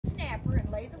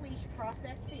lay the leash across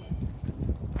that fence.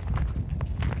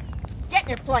 Get in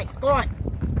your place. Go on.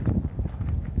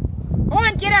 Go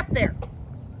on, get up there.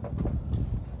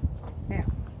 Now,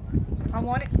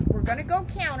 we're going to go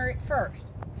counter it first,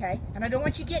 okay? And I don't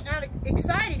want you getting out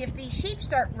excited if these sheep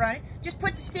start running. Just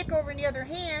put the stick over in the other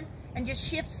hand and just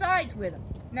shift sides with them.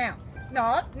 Now,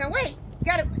 no, wait.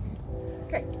 Got it.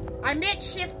 Okay, I meant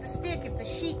shift the stick if the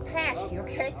sheep passed you,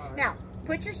 okay? Now,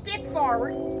 put your stick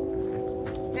forward.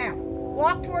 Now,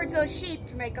 walk towards those sheep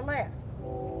to make a left.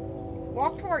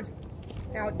 Walk towards it.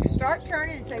 Now, to start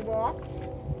turning and say walk.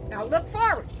 Now, look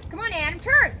forward. Come on, Adam,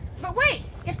 turn. But wait,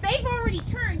 if they've already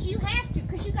turned, you have to,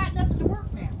 because you got nothing to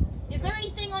work now. Is there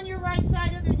anything on your right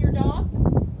side other than your dog?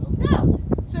 No.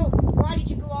 So, why did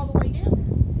you go all the way down there?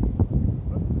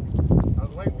 I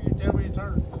was waiting for you to tell me to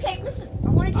turn. Okay, listen, I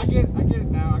want to get you. I get it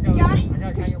now. I got it. I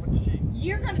got to hang up with the sheep.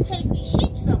 You're going to take these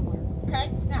sheep somewhere, okay?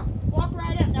 Now, walk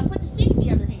right up. Now, put the stick in the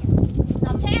other hand.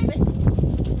 Now, tap it,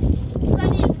 because I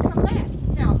need it to come back.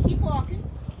 Now, keep walking.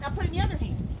 Now, put it in the other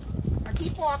hand. Now,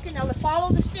 keep walking. Now,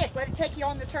 follow the stick. Let it take you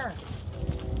on the turn.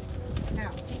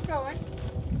 Now, keep going.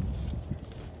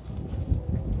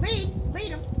 Lead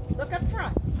them. Look up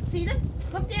front. See them?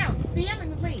 Look down. See them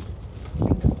and lead.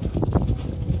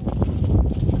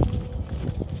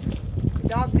 The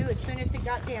dog knew as soon as it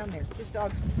got down there. This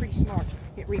dog's pretty smart.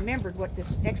 It remembered what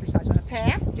this exercise was. Now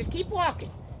tap. Just keep walking.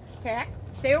 Tap.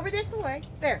 Stay over this way.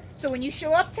 There. So when you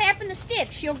show up tapping the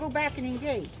stick, she'll go back and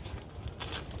engage.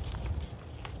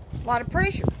 A lot of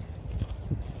pressure.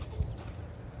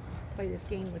 Play this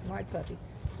game with my puppy.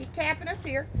 Keep tapping up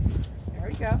here. There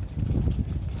we go.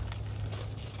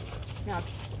 Now,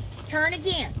 turn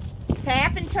again.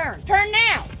 Tap and turn. Turn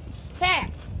now.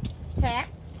 Tap. Tap.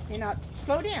 And now,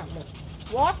 slow down. Look.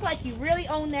 Walk like you really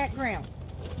own that ground.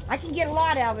 I can get a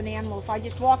lot out of an animal if I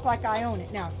just walk like I own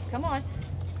it. Now, come on.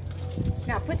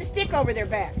 Now, put the stick over their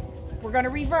back. We're going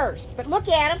to reverse. But look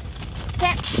at them.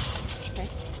 Tap. Okay.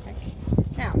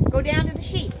 Now, go down to the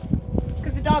sheep.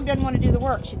 Because the dog doesn't want to do the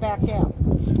work. She backed out.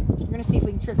 We're going to see if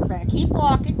we can trick her back. Keep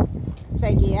walking.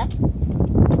 Say, yeah.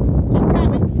 Keep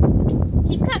coming.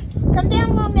 Keep coming. Come down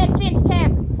along that fence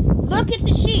tapping. Look at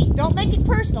the sheep. Don't make it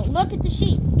personal. Look at the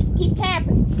sheep. Keep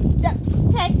tapping.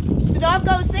 Okay. If the dog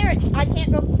goes there, I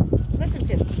can't go. Listen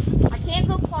to me. I can't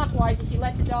go clockwise if you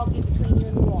let the dog get between you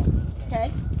and the wall.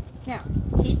 Okay? Now,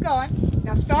 keep going.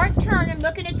 Now start turning,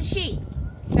 looking at the sheep.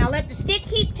 Now let the stick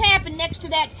keep tapping next to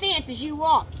that fence as you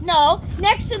walk. No,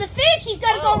 next to the fence, she's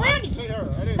got to go around it.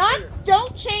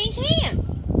 Don't change hands.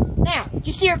 Now, did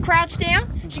you see her crouch down?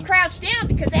 She crouched down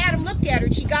because Adam looked at her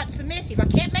and she got submissive. I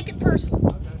can't make it personal.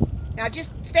 Okay. Now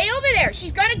just stay over there.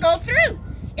 She's going to go through.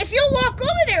 If you'll walk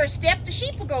over there a step, the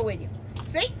sheep will go with you.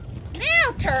 See?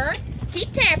 Now turn.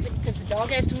 Keep tapping because the dog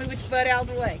has to move its butt out of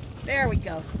the way. There we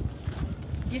go.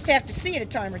 You just have to see it a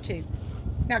time or two.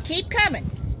 Now keep coming.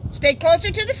 Stay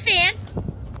closer to the fence.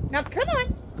 Now come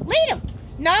on. Lead them.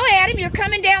 No, Adam, you're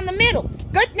coming down the middle.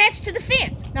 Go next to the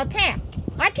fence. Now tap.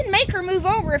 I can make her move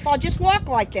over if I'll just walk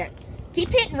like that.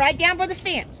 Keep hitting right down by the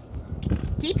fence.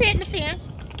 Keep hitting the fence.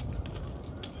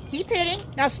 Keep hitting.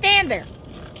 Now stand there.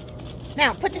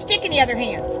 Now put the stick in the other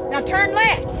hand. Now turn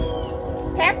left.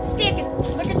 Tap the stick and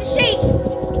look at the sheep.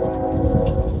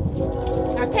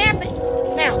 Now tap it.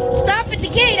 Now stop at the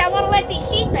gate. I want to let these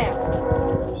sheep out.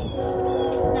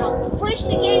 Now push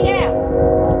the gate out.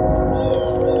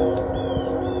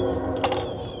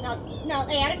 Now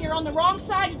Adam, you're on the wrong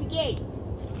side of the gate.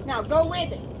 Now go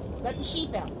with it. Let the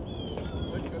sheep out.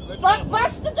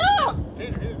 Bust the dog.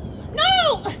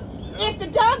 No! If the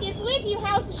dog is with you,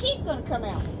 how's the sheep going to come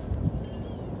out?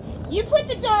 You put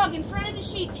the dog in front of the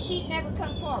sheep never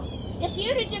come forward. If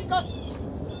you'd have just gone...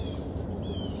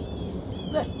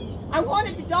 Look, I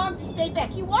wanted the dog to stay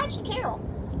back. You watched Carol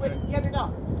with the other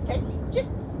dog. Okay? Just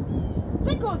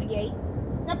let go of the gate.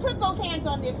 Now put both hands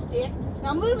on this stick.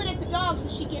 Now move it at the dog so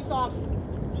she gets off you.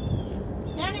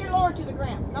 Down here lower to the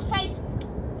ground. Now face her.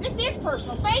 This is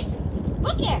personal. Face her.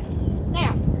 Look at her.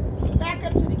 Now, back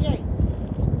up to the gate.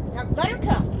 Now let her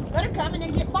come. Let her come and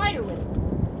then bite her with it.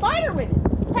 Bite her with it.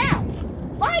 Pow.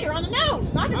 Bite her on the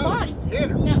nose, not her body. Hit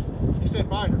her. No. You said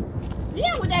bite her.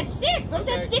 Yeah, with that stick. Let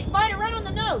that stick bite her right on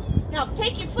the nose. Now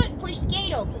take your foot and push the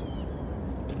gate open.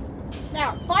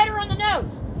 Now bite her on the nose.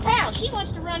 Pow. She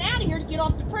wants to run out of here to get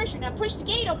off the pressure. Now push the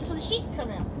gate open so the sheep can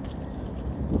come out.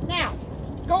 Now,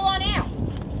 go on out.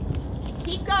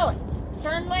 Keep going.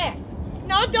 Turn left.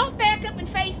 No, don't back up and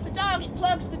face the dog. It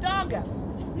plugs the dog up.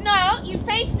 No, you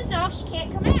face the dog. She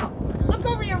can't come out. Look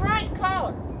over your right and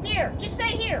call her. Here. Just say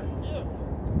here.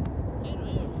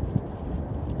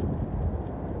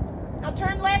 Now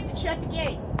turn left and shut the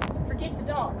gate. Forget the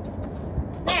dog.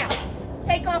 Now,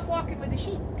 take off walking with the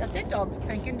sheep. Got that dog's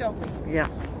thinking, don't we? Yeah.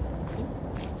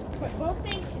 But both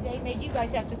things today made you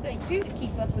guys have to think too to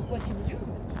keep up with what you were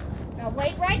doing. Now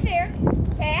wait right there.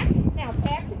 Tap. Now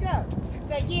tap to go.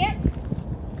 Say get.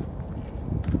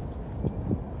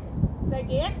 Say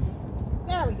get.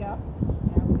 There we go.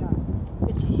 There we go.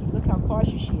 But she look how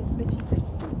cautious she is. But she thinks,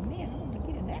 oh, man, I don't want to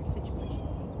get in that situation.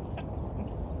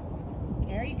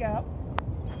 There you go.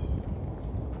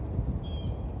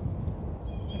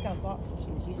 Look how thoughtful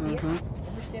she is. You see it?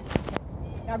 Every step she takes.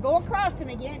 Now go across to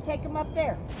me again and take them up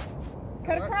there.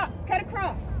 Cut across. Cut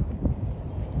across.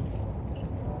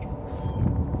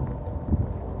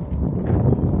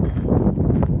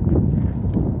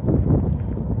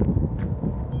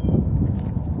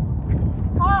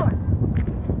 Collar.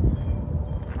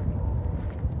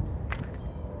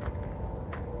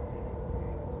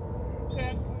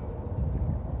 Okay.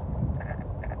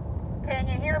 Can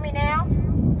you hear me now?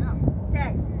 Yeah.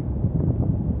 Okay.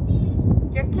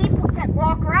 Just keep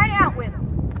walk right out with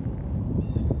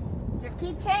him. Just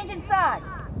keep changing sides.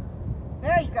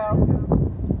 There you go.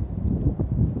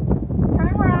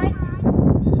 Turn right.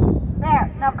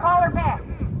 There. Now call her back.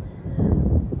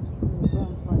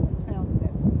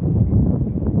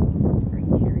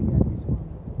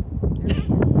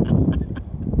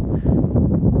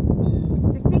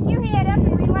 Just pick your head up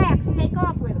and relax and take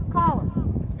off with him. Call her.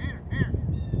 Here.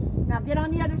 Now get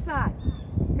on the other side.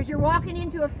 Because you're walking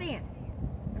into a fence.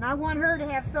 And I want her to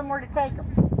have somewhere to take them.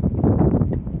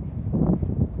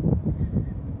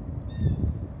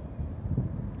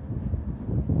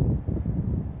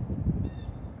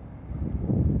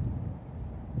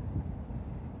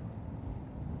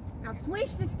 Now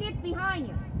swish the stick behind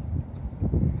you.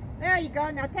 There you go.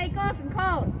 Now take off and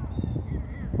call her.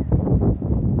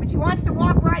 When she wants to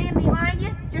walk right in behind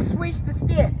you, just swish the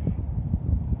stick.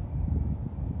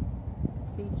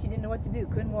 See, she didn't know what to do.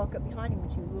 Couldn't walk up behind him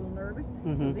when she was a little nervous.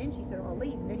 So then she said, I'll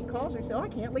leave. And then he calls her and said, oh, I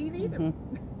can't leave either.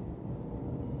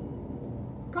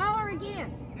 Call her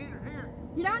again. Here.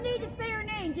 You don't need to say her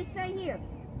name. Just say here.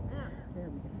 Here. There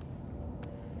we go.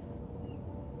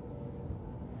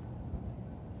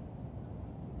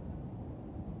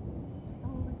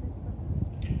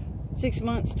 6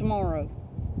 months tomorrow.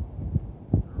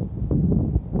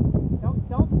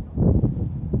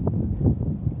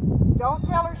 Don't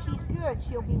tell her she's good.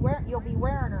 You'll be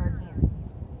wearing her again.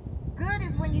 Good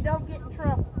is when you don't get in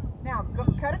trouble. Now go,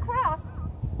 cut across.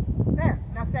 There.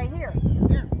 Now say here.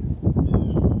 Here.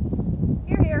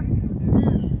 Here.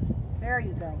 There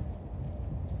you go.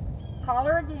 Call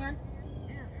her again.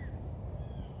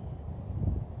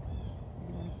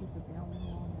 You want to keep her belly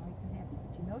long, nice and happy.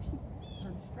 But you know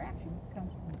her distraction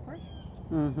comes from the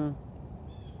pressure.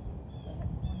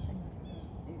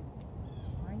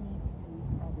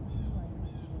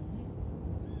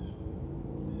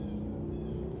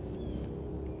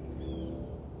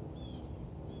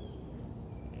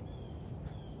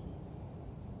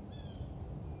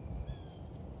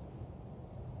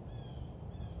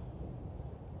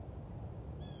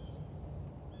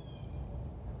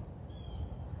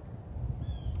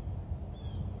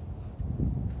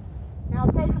 Now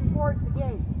take them towards the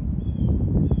gate.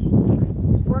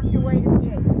 Just work your way to the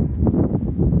gate.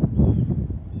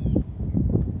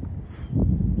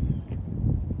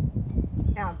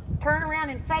 Now turn around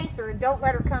and face her and don't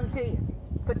let her come to you.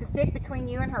 Put the stick between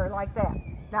you and her like that.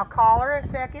 Now call her a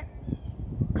second.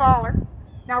 Call her.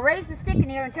 Now raise the stick in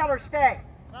the air and tell her stay.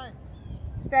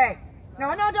 Stay.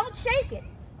 No, don't shake it.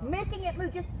 Making it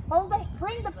move. Just hold the,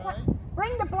 bring the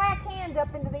black hand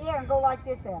up into the air and go like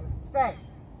this at her. Stay.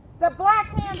 The black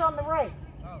hand on the rake.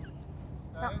 Oh.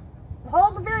 Stay. Now,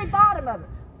 hold the very bottom of it.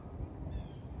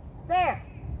 There.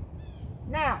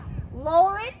 Now,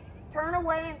 lower it, turn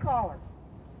away and call her.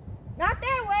 Not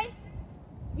that way.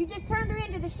 You just turned her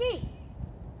into the sheep.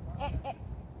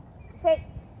 Say,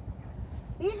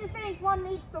 these are things one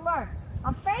needs to learn.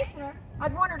 I'm facing her.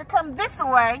 I'd want her to come this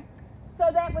way, so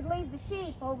that would leave the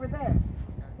sheep over there.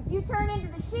 If you turn into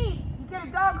the sheep, you get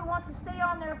a dog who wants to stay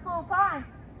on there full time,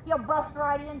 he'll bust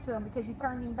right into him because you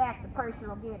turned him back. The pressure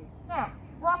will get him. Now,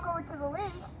 walk over to the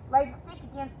leash, lay the stick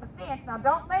against the fence. Now,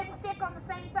 don't lay the stick on the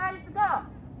same side as the dog.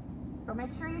 So make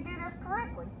sure you do this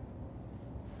correctly.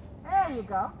 There you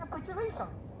go. Now put your leash on.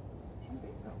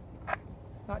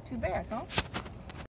 Not too bad, huh?